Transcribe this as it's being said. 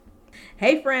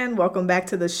Hey friend, welcome back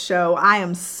to the show. I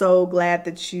am so glad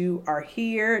that you are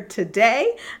here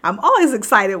today. I'm always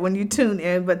excited when you tune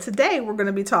in, but today we're going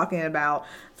to be talking about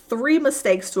 3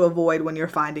 mistakes to avoid when you're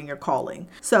finding your calling.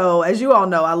 So as you all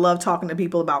know, I love talking to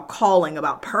people about calling,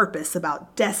 about purpose,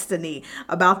 about destiny,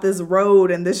 about this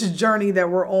road and this journey that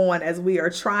we're on as we are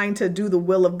trying to do the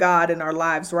will of God in our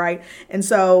lives, right? And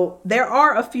so there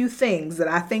are a few things that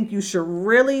I think you should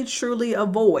really, truly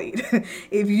avoid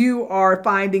if you are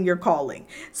finding your calling.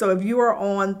 So if you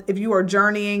are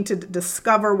journeying to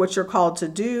discover what you're called to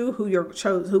do,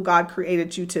 who God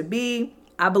created you to be,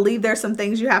 I believe there's some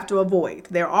things you have to avoid.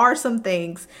 There are some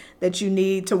things that you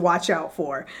need to watch out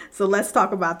for. So let's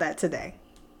talk about that today.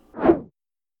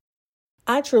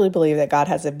 I truly believe that God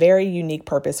has a very unique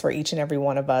purpose for each and every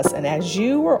one of us. And as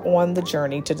you are on the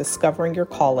journey to discovering your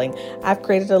calling, I've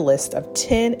created a list of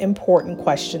 10 important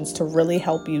questions to really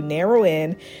help you narrow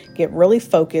in, get really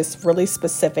focused, really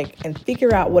specific, and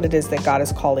figure out what it is that God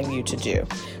is calling you to do.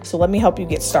 So let me help you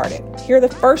get started. Here are the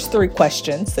first 3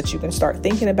 questions that you can start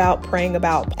thinking about, praying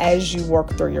about as you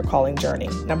work through your calling journey.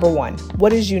 Number 1,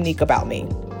 what is unique about me?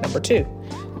 Number 2,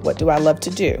 what do I love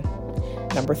to do?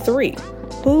 Number 3,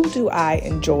 who do I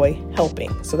enjoy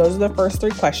helping? So those are the first 3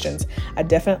 questions. I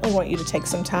definitely want you to take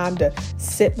some time to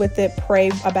sit with it, pray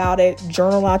about it,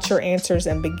 journal out your answers,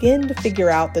 and begin to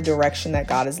figure out the direction that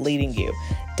God is leading you.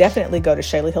 Definitely go to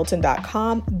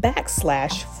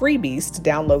ShaylaHilton.com/freebies to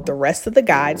download the rest of the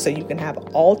guide so you can have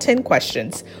all 10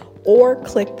 questions, or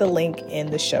click the link in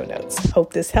the show notes.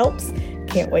 Hope this helps.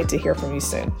 Can't wait to hear from you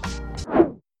soon.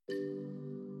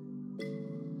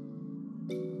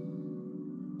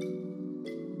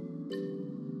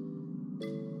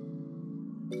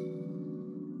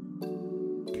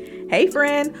 Hey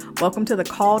friend, welcome to the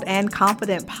Called and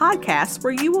Confident podcast,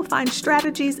 where you will find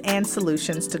strategies and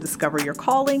solutions to discover your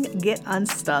calling, get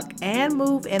unstuck, and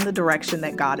move in the direction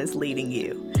that God is leading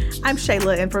you. I'm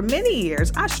Shayla, and for many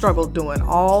years, I struggled doing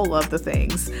all of the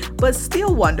things, but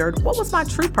still wondered what was my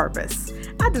true purpose.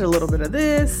 I did a little bit of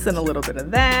this and a little bit of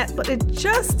that, but it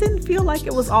just didn't feel like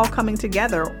it was all coming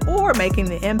together or making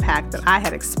the impact that I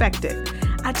had expected.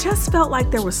 I just felt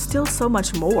like there was still so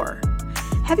much more.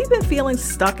 Have you been feeling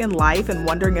stuck in life and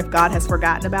wondering if God has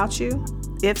forgotten about you?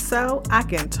 If so, I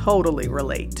can totally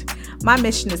relate. My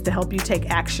mission is to help you take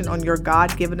action on your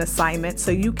God-given assignment so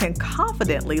you can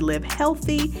confidently live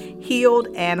healthy, healed,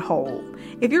 and whole.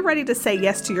 If you're ready to say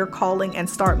yes to your calling and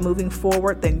start moving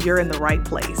forward, then you're in the right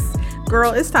place.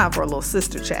 Girl, it's time for a little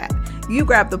sister chat. You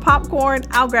grab the popcorn,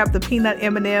 I'll grab the peanut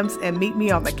M&Ms, and meet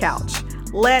me on the couch.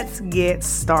 Let's get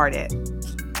started.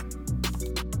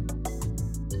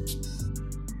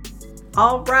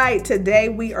 All right, today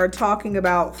we are talking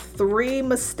about 3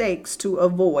 mistakes to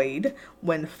avoid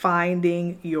when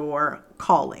finding your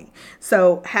calling.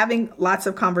 So having lots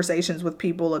of conversations with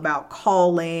people about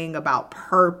calling, about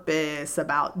purpose,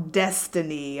 about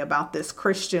destiny, about this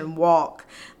Christian walk,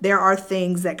 there are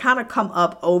things that kind of come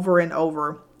up over and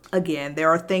over again. There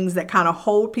are things that kind of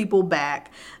hold people back.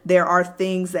 There are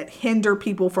things that hinder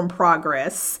people from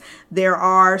progress. There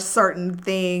are certain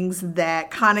things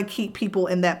that kind of keep people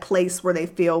in that place where they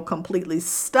feel completely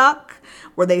stuck,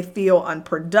 where they feel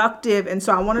unproductive. And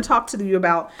so I want to talk to you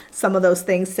about some of those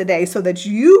things today so that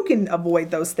you can avoid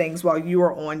those things while you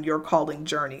are on your calling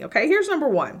journey. Okay, here's number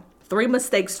 1. 3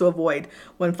 mistakes to avoid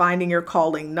when finding your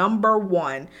calling. Number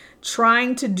 1,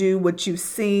 trying to do what you've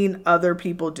seen other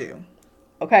people do.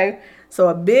 Okay, so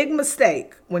a big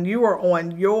mistake when you are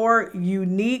on your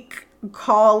unique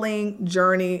calling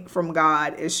journey from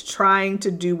God is trying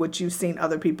to do what you've seen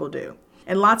other people do.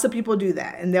 And lots of people do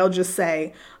that. And they'll just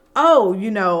say, oh,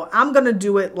 I'm going to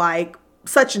do it like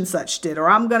such and such did, or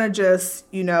I'm going to just,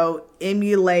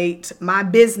 emulate my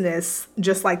business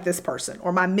just like this person,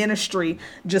 or my ministry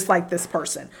just like this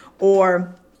person,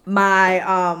 or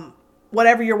my,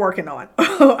 whatever you're working on.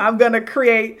 I'm going to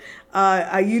create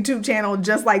a YouTube channel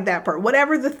just like that person.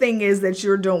 Whatever the thing is that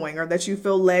you're doing or that you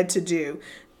feel led to do,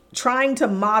 trying to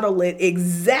model it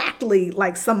exactly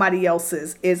like somebody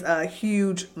else's is a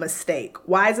huge mistake.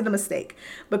 Why is it a mistake?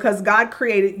 Because God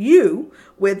created you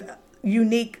with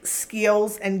unique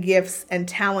skills and gifts and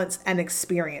talents and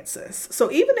experiences. So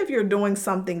even if you're doing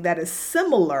something that is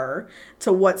similar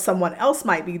to what someone else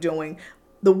might be doing,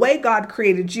 the way God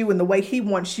created you and the way He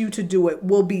wants you to do it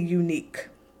will be unique.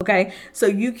 Okay, so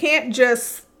you can't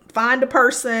just find a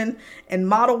person and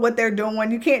model what they're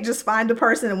doing. You can't just find a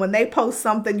person and when they post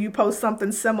something, you post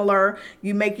something similar.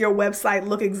 You make your website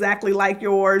look exactly like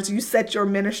yours. You set your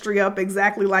ministry up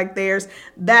exactly like theirs.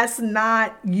 That's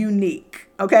not unique.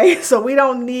 Okay, so we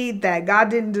don't need that.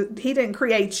 He didn't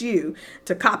create you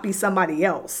to copy somebody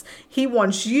else. He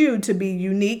wants you to be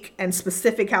unique and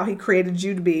specific how he created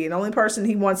you to be. And the only person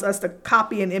he wants us to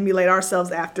copy and emulate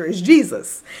ourselves after is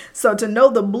Jesus. So to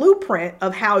know the blueprint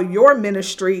of how your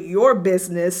ministry, your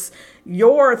business,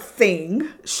 your thing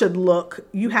should look,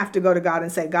 you have to go to God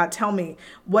and say, God, tell me,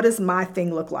 what does my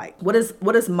thing look like? What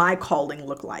does my calling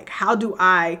look like? How do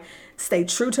I stay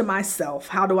true to myself?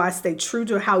 How do I stay true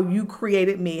to how you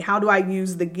created me? How do I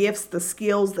use the gifts, the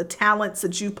skills, the talents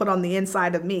that you put on the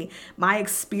inside of me, my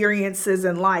experiences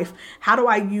in life? How do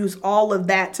I use all of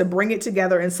that to bring it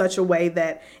together in such a way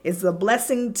that it's a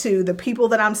blessing to the people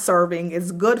that I'm serving,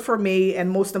 it's good for me, and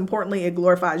most importantly, it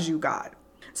glorifies you, God.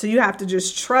 So you have to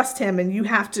just trust him, and you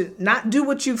have to not do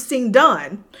what you've seen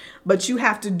done, but you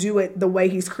have to do it the way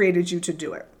he's created you to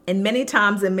do it. And many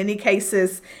times, in many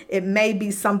cases, it may be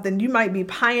something, you might be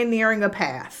pioneering a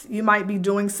path. You might be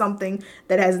doing something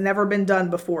that has never been done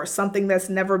before, something that's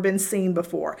never been seen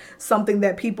before, something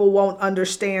that people won't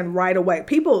understand right away.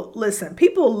 People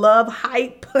love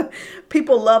hype.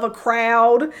 People love a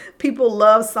crowd. People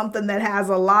love something that has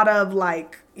a lot of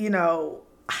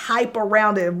hype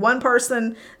around it. If one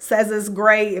person says it's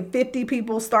great, if 50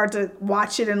 people start to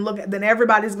watch it and look at, then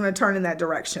everybody's going to turn in that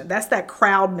direction. That's that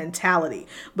crowd mentality.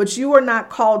 But you are not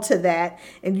called to that,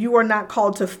 and you are not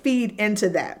called to feed into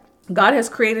that. God has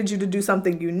created you to do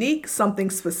something unique, something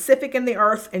specific in the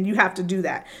earth, and you have to do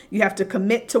that. You have to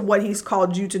commit to what he's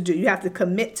called you to do. You have to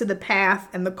commit to the path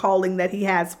and the calling that he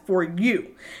has for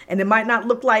you. And it might not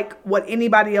look like what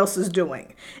anybody else is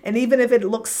doing. And even if it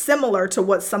looks similar to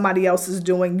what somebody else is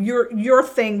doing, your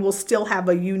thing will still have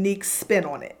a unique spin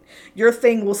on it. Your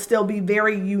thing will still be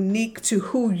very unique to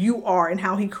who you are and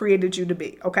how he created you to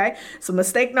be. Okay. So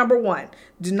mistake number one,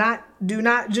 do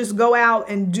not just go out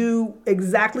and do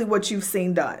exactly what you've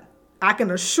seen done. I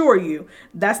can assure you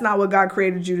that's not what God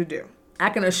created you to do. I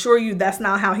can assure you that's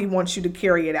not how he wants you to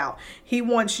carry it out. He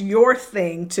wants your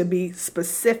thing to be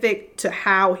specific to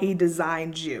how he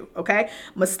designed you. Okay.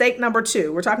 Mistake number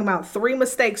two, we're talking about 3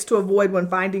 mistakes to avoid when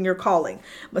finding your calling.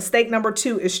 Mistake number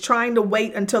 2 is trying to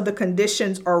wait until the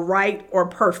conditions are right or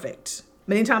perfect.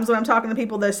 Many times when I'm talking to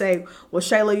people, they say, well,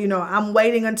 Shayla, I'm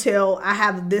waiting until I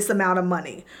have this amount of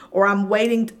money, or I'm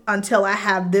waiting until I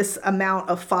have this amount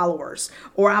of followers,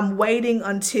 or I'm waiting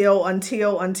until.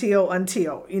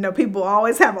 People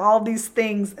always have all these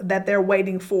things that they're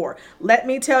waiting for. Let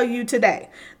me tell you today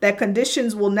that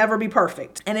conditions will never be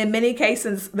perfect. And in many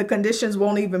cases, the conditions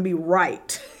won't even be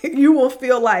right. You will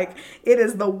feel like it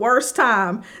is the worst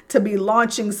time to be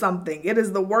launching something. It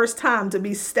is the worst time to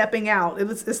be stepping out.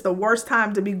 It's the worst time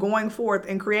to be going forth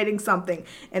and creating something.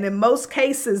 And in most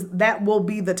cases, that will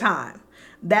be the time.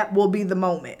 That will be the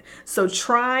moment. So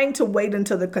trying to wait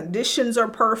until the conditions are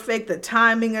perfect, the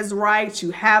timing is right,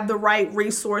 you have the right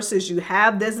resources, you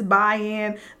have this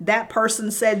buy-in, that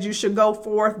person said you should go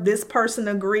forth, this person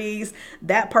agrees,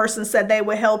 that person said they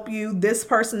would help you, this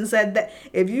person said that.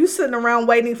 If you sitting around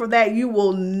waiting for that, you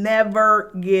will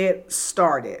never get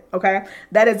started. Okay?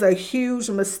 That is a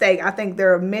huge mistake. I think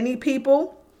there are many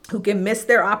people who can miss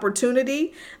their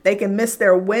opportunity. They can miss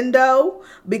their window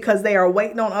because they are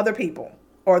waiting on other people,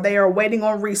 or they are waiting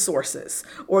on resources,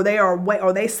 or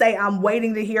they say, I'm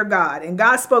waiting to hear God. And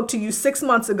God spoke to you 6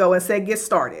 months ago and said, get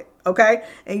started. Okay.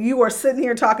 And you are sitting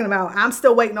here talking about, I'm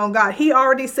still waiting on God. He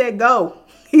already said, go.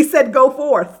 He said, go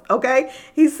forth. Okay.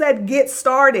 He said, get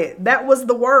started. That was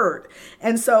the word.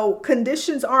 And so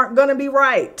conditions aren't going to be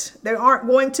right. They aren't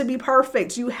going to be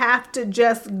perfect. You have to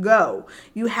just go.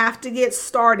 You have to get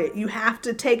started. You have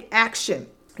to take action.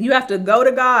 You have to go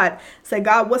to God, say,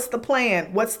 God, what's the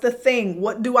plan? What's the thing?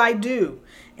 What do I do?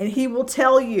 And he will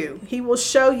tell you, he will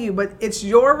show you, but it's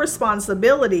your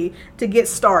responsibility to get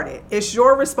started. It's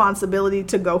your responsibility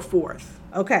to go forth.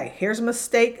 Okay, here's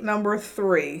mistake number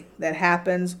 3 that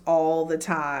happens all the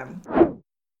time.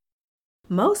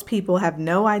 Most people have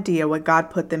no idea what God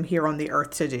put them here on the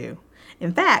earth to do.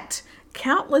 In fact,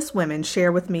 countless women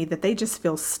share with me that they just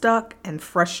feel stuck and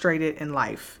frustrated in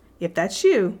life. If that's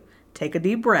you, take a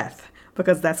deep breath,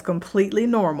 because that's completely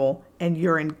normal and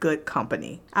you're in good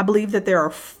company. I believe that there are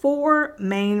 4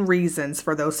 main reasons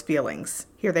for those feelings.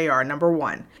 Here they are. Number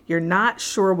 1, you're not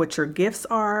sure what your gifts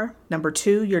are. Number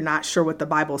 2, you're not sure what the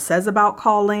Bible says about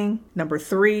calling. Number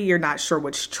 3, you're not sure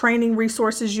which training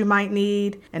resources you might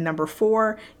need. And number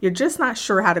 4, you're just not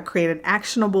sure how to create an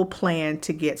actionable plan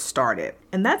to get started.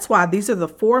 And that's why these are the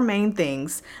 4 main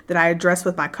things that I address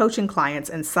with my coaching clients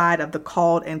inside of the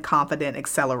Called and Confident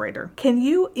Accelerator. Can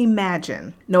you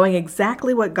imagine knowing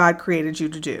exactly what God created you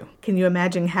to do? Can you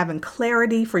imagine having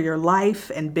clarity for your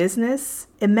life and business?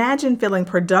 Imagine feeling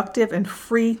productive and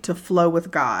free to flow with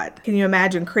God. Can you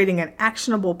imagine creating an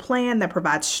actionable plan that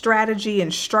provides strategy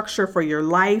and structure for your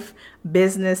life,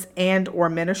 business, and or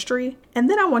ministry? And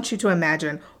then I want you to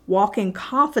imagine walking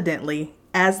confidently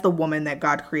as the woman that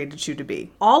God created you to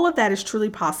be. All of that is truly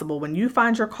possible when you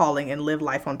find your calling and live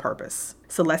life on purpose.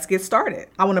 So let's get started.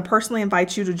 I want to personally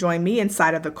invite you to join me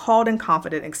inside of the Called and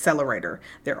Confident Accelerator.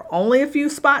 There are only a few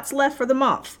spots left for the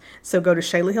month. So go to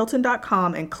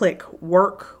ShaylaHilton.com and click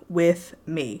Work With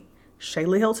Me.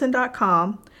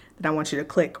 ShaylaHilton.com. Then I want you to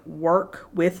click Work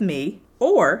With Me,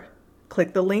 or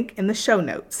click the link in the show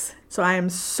notes. So I am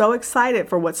so excited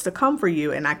for what's to come for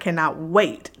you, and I cannot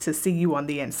wait to see you on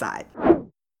the inside.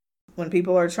 When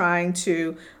people are trying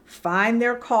to find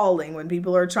their calling, when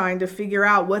people are trying to figure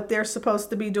out what they're supposed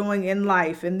to be doing in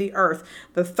life, in the earth,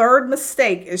 the third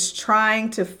mistake is trying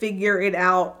to figure it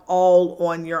out all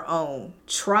on your own.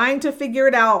 Trying to figure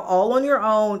it out all on your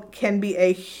own can be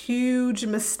a huge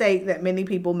mistake that many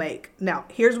people make. Now,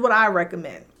 here's what I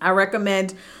recommend. I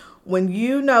recommend when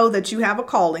you know that you have a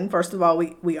calling, first of all,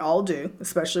 we all do,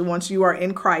 especially once you are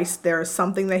in Christ, there is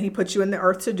something that he put you in the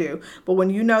earth to do. But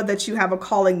when you know that you have a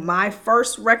calling, my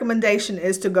first recommendation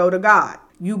is to go to God.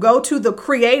 You go to the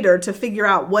creator to figure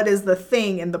out what is the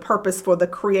thing and the purpose for the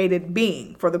created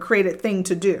being, for the created thing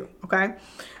to do. Okay.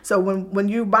 So when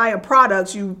you buy a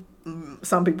product,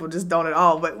 some people just don't at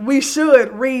all, but we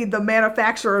should read the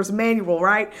manufacturer's manual,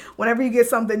 right? Whenever you get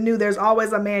something new, there's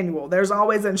always a manual. There's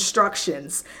always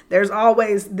instructions. There's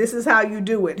always, this is how you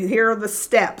do it. Here are the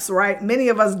steps, right? Many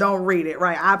of us don't read it,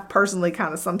 right? I personally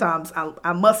kind of sometimes,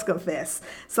 I must confess,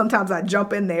 sometimes I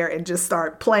jump in there and just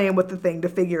start playing with the thing to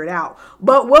figure it out.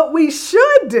 But what we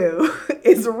should do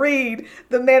is read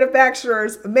the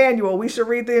manufacturer's manual. We should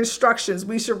read the instructions.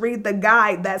 We should read the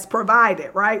guide that's provided,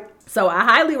 right? So I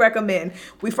highly recommend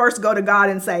we first go to God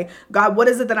and say, God, what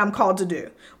is it that I'm called to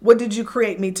do? What did you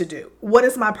create me to do? What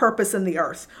is my purpose in the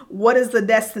earth? What is the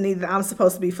destiny that I'm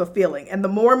supposed to be fulfilling? And the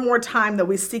more and more time that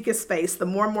we seek his face, the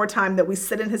more and more time that we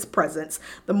sit in his presence,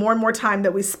 the more and more time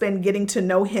that we spend getting to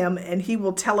know him, and he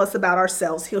will tell us about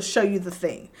ourselves. He'll show you the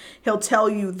thing. He'll tell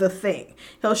you the thing.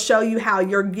 He'll show you how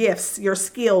your gifts, your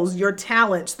skills, your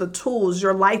talents, the tools,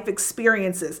 your life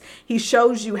experiences, he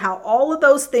shows you how all of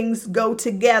those things go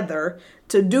together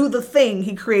to do the thing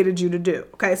he created you to do.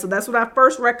 Okay, so that's what I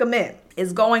first recommend,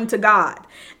 is going to God.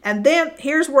 And then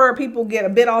here's where people get a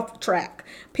bit off track.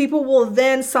 People will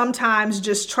then sometimes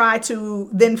just try to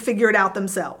then figure it out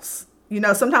themselves. You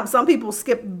know, sometimes some people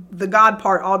skip the God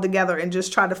part altogether and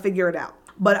just try to figure it out.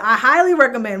 But I highly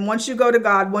recommend once you go to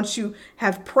God, once you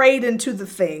have prayed into the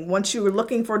thing, once you are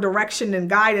looking for direction and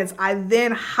guidance, I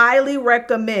then highly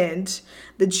recommend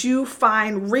that you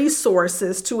find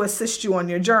resources to assist you on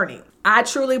your journey. I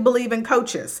truly believe in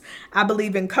coaches. I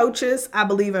believe in coaches. I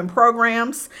believe in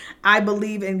programs. I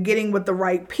believe in getting with the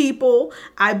right people.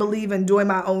 I believe in doing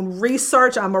my own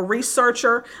research. I'm a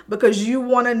researcher because you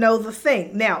want to know the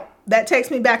thing. Now, that takes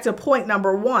me back to point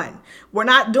number 1. We're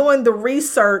not doing the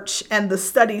research and the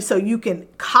study so you can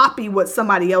copy what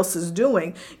somebody else is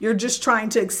doing. You're just trying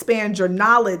to expand your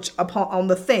knowledge on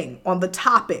the thing, on the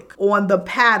topic, on the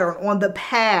pattern, on the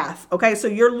path. Okay, so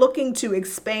you're looking to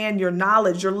expand your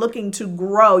knowledge. You're looking to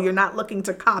grow. You're not looking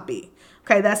to copy.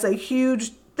 Okay, that's a huge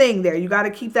thing there. You got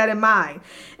to keep that in mind.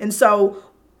 And so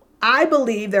I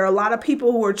believe there are a lot of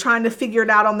people who are trying to figure it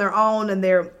out on their own, and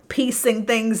they're piecing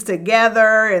things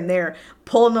together, and they're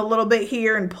pulling a little bit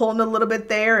here and pulling a little bit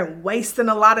there and wasting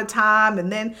a lot of time.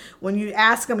 And then when you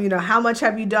ask them, you know, how much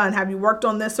have you done? Have you worked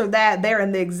on this or that? They're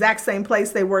in the exact same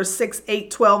place they were 6, 8,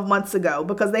 12 months ago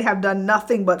because they have done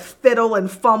nothing but fiddle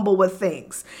and fumble with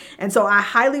things. And so I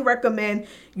highly recommend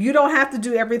you don't have to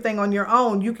do everything on your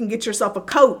own. You can get yourself a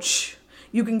coach.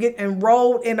 You can get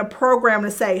enrolled in a program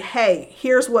to say, hey,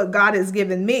 here's what God has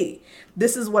given me.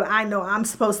 This is what I know I'm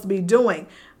supposed to be doing.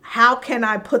 How can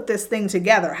I put this thing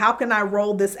together? How can I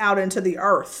roll this out into the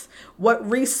earth? What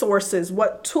resources,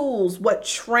 what tools, what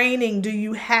training do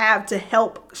you have to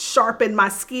help sharpen my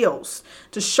skills,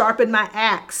 to sharpen my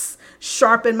axe,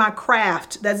 sharpen my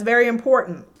craft. That's very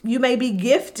important. You may be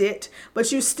gifted,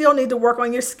 but you still need to work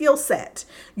on your skill set.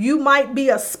 You might be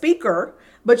a speaker,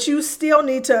 but you still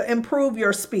need to improve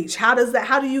your speech. How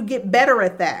do you get better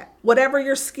at that? Whatever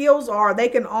your skills are, they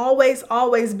can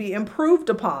always be improved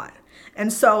upon.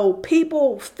 And so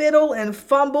people fiddle and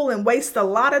fumble and waste a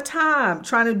lot of time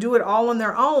trying to do it all on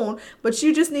their own, but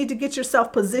you just need to get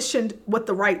yourself positioned with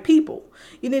the right people.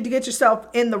 You need to get yourself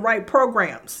in the right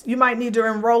programs. You might need to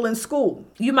enroll in school.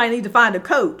 You might need to find a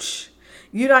coach.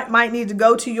 You might need to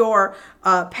go to your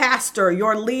pastor,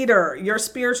 your leader, your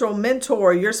spiritual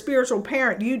mentor, your spiritual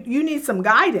parent. You need some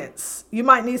guidance. You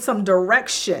might need some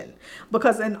direction,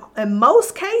 because in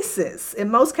most cases,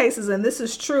 and this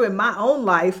is true in my own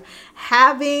life,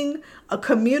 having a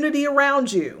community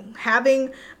around you,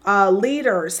 having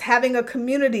leaders, having a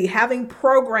community, having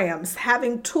programs,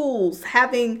 having tools,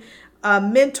 having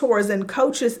mentors and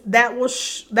coaches that will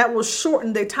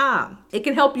shorten the time. It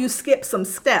can help you skip some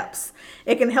steps.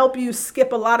 It can help you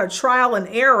skip a lot of trial and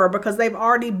error because they've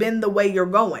already been the way you're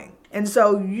going. And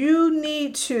so you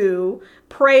need to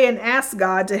pray and ask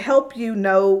God to help you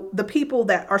know the people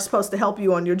that are supposed to help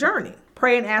you on your journey.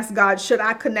 Pray and ask God, should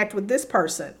I connect with this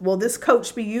person? Will this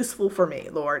coach be useful for me,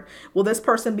 Lord? Will this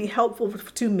person be helpful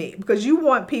to me? Because you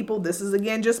want people, this is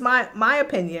again just my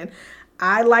opinion,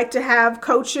 I like to have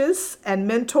coaches and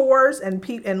mentors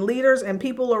and leaders and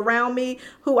people around me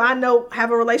who I know have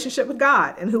a relationship with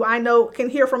God and who I know can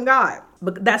hear from God.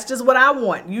 But that's just what I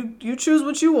want. You choose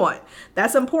what you want.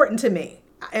 That's important to me.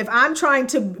 If I'm trying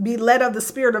to be led of the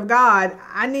Spirit of God,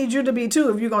 I need you to be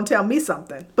too if you're going to tell me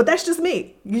something. But that's just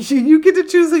me. You get to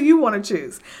choose who you want to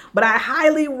choose. But I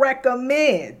highly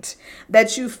recommend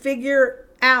that you figure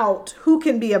out who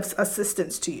can be of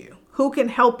assistance to you. Who can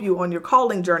help you on your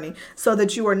calling journey so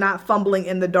that you are not fumbling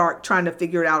in the dark trying to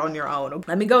figure it out on your own.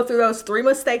 Let me go through those 3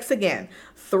 mistakes again.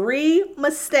 3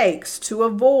 mistakes to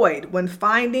avoid when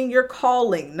finding your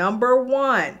calling. Number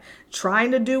 1,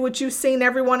 trying to do what you've seen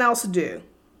everyone else do.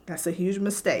 That's a huge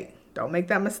mistake. Don't make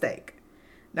that mistake.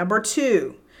 Number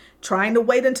 2, trying to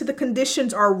wait until the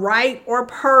conditions are right or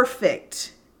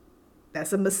perfect.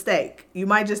 That's a mistake. You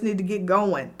might just need to get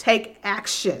going. Take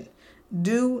action.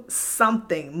 Do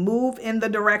something. Move in the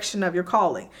direction of your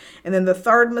calling. And then the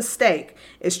 3rd mistake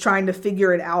is trying to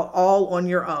figure it out all on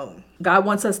your own. God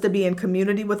wants us to be in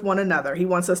community with one another. He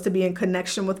wants us to be in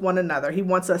connection with one another. He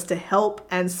wants us to help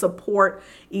and support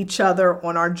each other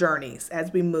on our journeys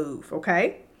as we move,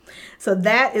 okay? So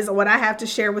that is what I have to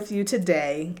share with you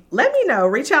today. Let me know.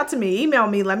 Reach out to me. Email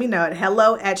me. Let me know at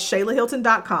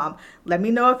hello@ShaylaHilton.com. Let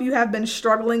me know if you have been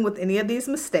struggling with any of these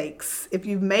mistakes, if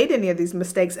you've made any of these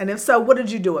mistakes, and if so, what did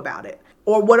you do about it?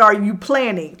 Or what are you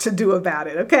planning to do about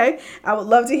it? Okay. I would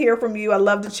love to hear from you. I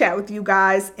love to chat with you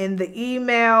guys in the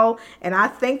email. And I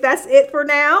think that's it for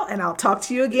now. And I'll talk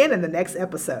to you again in the next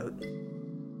episode.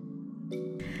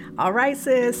 All right,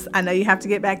 sis. I know you have to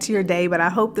get back to your day, but I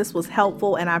hope this was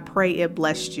helpful and I pray it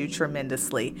blessed you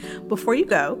tremendously. Before you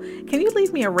go, can you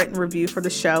leave me a written review for the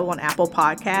show on Apple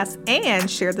Podcasts and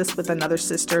share this with another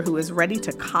sister who is ready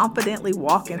to confidently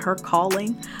walk in her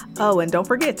calling? Oh, and don't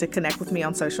forget to connect with me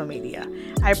on social media.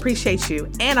 I appreciate you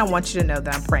and I want you to know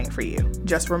that I'm praying for you.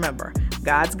 Just remember,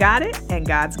 God's got it and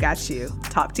God's got you.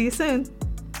 Talk to you soon.